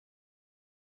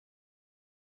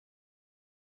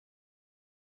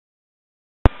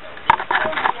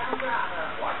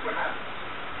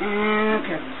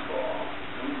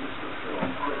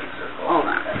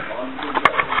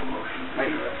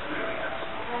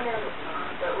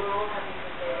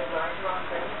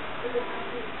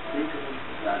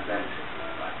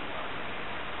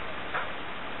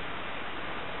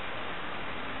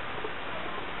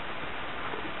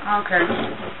Okay.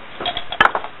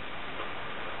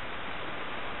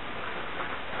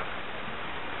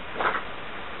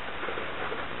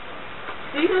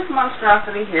 See this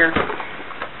monstrosity here?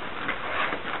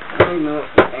 Let me move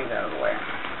some things out of the way.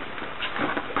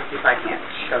 See if I can't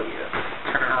show you this.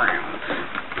 Turn it around.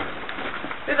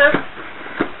 See this?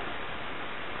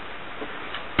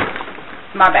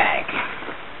 My bag.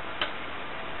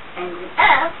 And you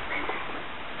ask,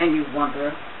 and you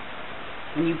wonder,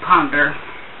 and you ponder,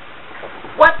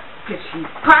 what could she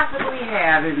possibly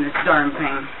have in this darn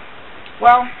thing?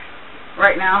 Well,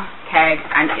 right now, tag,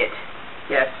 I'm it.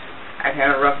 Yes, I've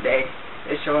had a rough day.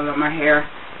 It's showing on my hair,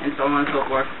 and so on and so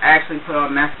forth. I actually put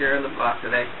on mascara and lip gloss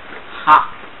today. Ha!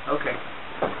 Okay.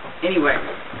 Anyway,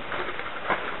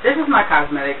 this is my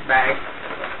cosmetics bag.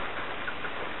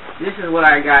 This is what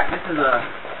I got. This is a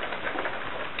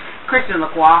Christian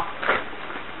Lacroix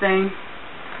thing.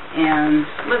 And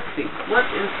let's see,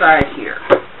 what's inside here?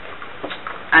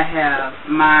 I have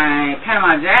my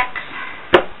Panama Jacks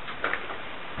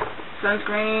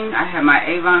sunscreen. I have my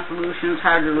Avon Solutions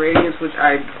Hydro Radiance, which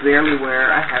I barely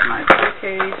wear. I have my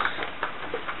case.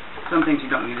 Some things you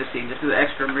don't need to see. This is an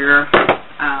extra mirror.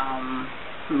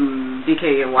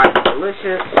 DKNY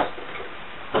Delicious.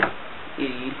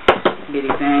 Itty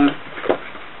bitty thing.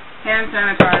 Hand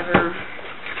sanitizer.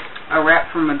 A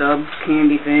wrap from a Dubs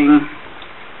candy thing.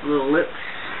 Little lips.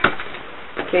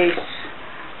 Case.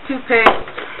 Toothpaste.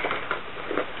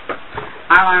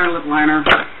 Eyeliner, lip liner.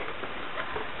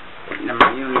 Never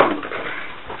mind, you don't even look.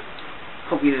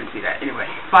 Hope you didn't see that. Anyway,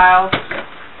 files.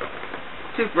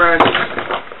 Toothbrush.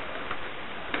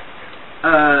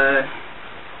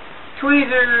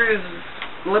 Tweezers,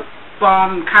 lip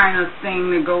balm kind of thing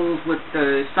that goes with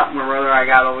the something or other I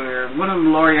got over there. One of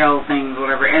them L'Oreal things,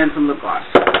 whatever, and some lip gloss.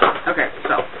 Okay,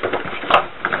 so,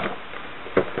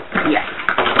 yeah.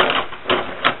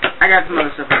 I got some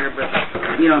other stuff here, but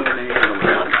you don't really need to know what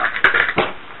I'm about.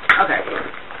 Okay.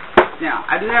 Now,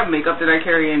 I do have makeup that I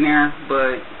carry in there,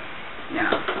 but, you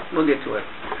know, we'll get to it.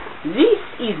 This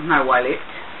is my wallet.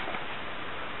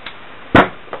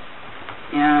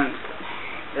 And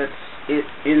that's it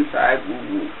inside.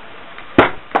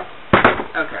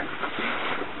 Okay.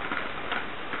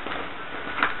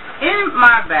 In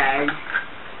my bag,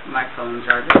 my phone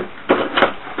charger,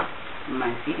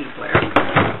 my CD player.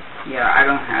 Yeah, I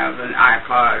don't have an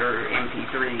iPod or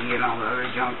MP3 and all the other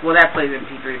junk. Well, that plays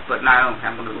MP3s, but no, I don't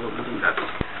have one of the little donuts.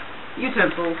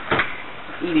 Utensils,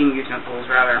 eating utensils,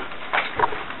 rather.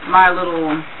 My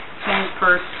little change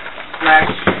purse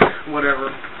 / whatever.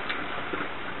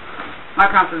 My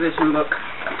composition book.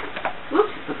 Whoops,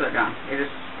 put that down.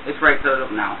 It's right side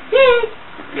up now.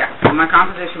 Yeah, so my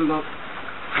composition book.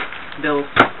 Bills.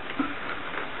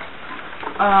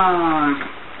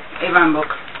 Avon book.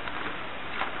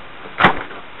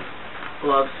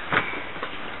 Gloves.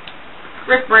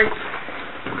 Wrist brace.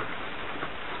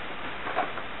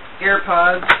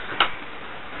 AirPods.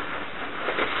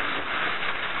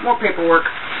 More paperwork.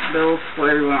 Bills,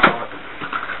 whatever you want to call it.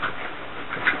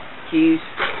 Keys.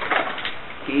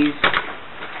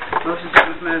 Motion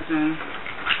sickness medicine.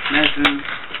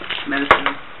 Medicine.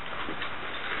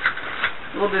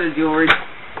 A little bit of jewelry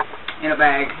in a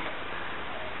bag.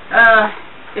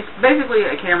 It's basically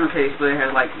a camera case, but it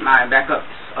has like my backups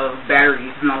of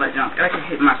batteries and all that junk. I can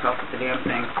hit myself with the damn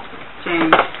thing.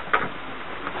 Change.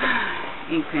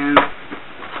 Ink pen.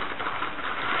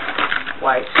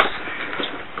 Wipes.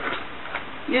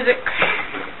 Music.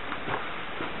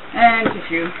 And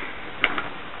tissue.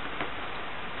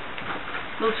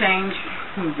 Little change.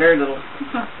 Very little.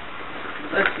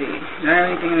 Let's see. Do I have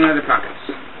anything in the other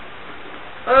pockets?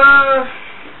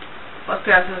 Bus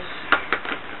passes.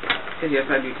 Because yes,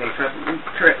 I do take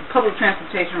public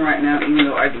transportation right now, even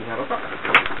though I do have a car.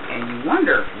 And you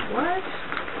wonder, what?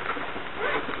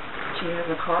 She has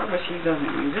a car, but she doesn't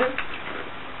use it.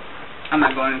 I'm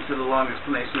not going into the long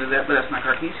explanation of that, but that's my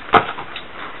car keys.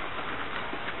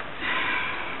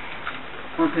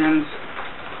 More pens.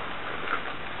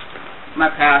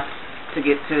 My pass to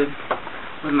get to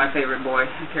with my favorite boy.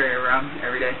 I carry around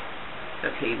every day.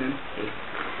 That's Hayden.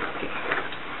 Okay.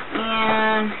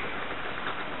 And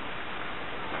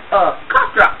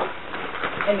cough drop.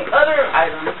 And the other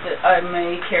items that I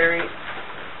may carry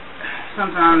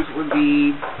sometimes would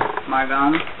be my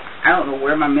gum. I don't know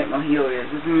where my mint mojito is.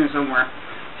 It's in here somewhere.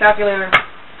 Calculator.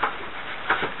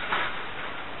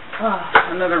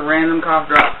 Another random cough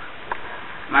drop.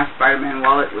 My Spider-Man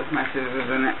wallet with my scissors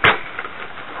in it.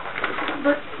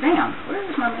 But, damn, where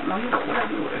is my mint mojito? What did I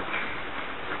do with it?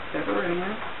 Is that over in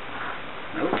here?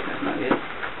 Nope, that's not it.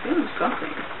 Feeling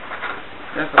something.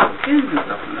 That's all the pins and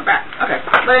stuff in the back. Okay,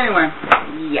 but anyway,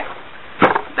 yeah.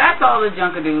 That's that's all the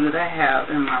junkadoo that I have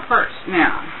in my purse.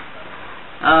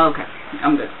 Now, okay,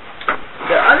 I'm good.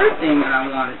 The other thing that I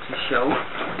wanted to show,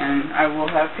 and I will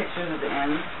have pictures at the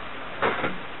end,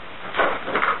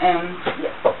 and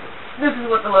yeah, this is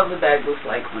what the lovely bag looks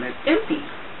like when it's empty.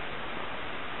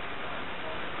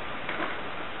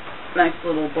 Nice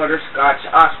little butterscotch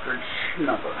ostrich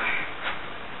number.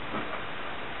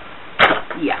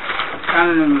 Yeah,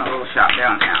 kind of in my little shop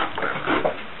downtown,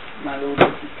 whatever. My little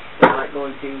boutique that I like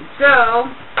going to. So,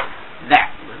 that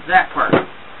was that part.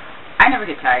 I never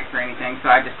get tagged for anything, so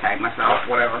I just tag myself,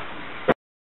 whatever.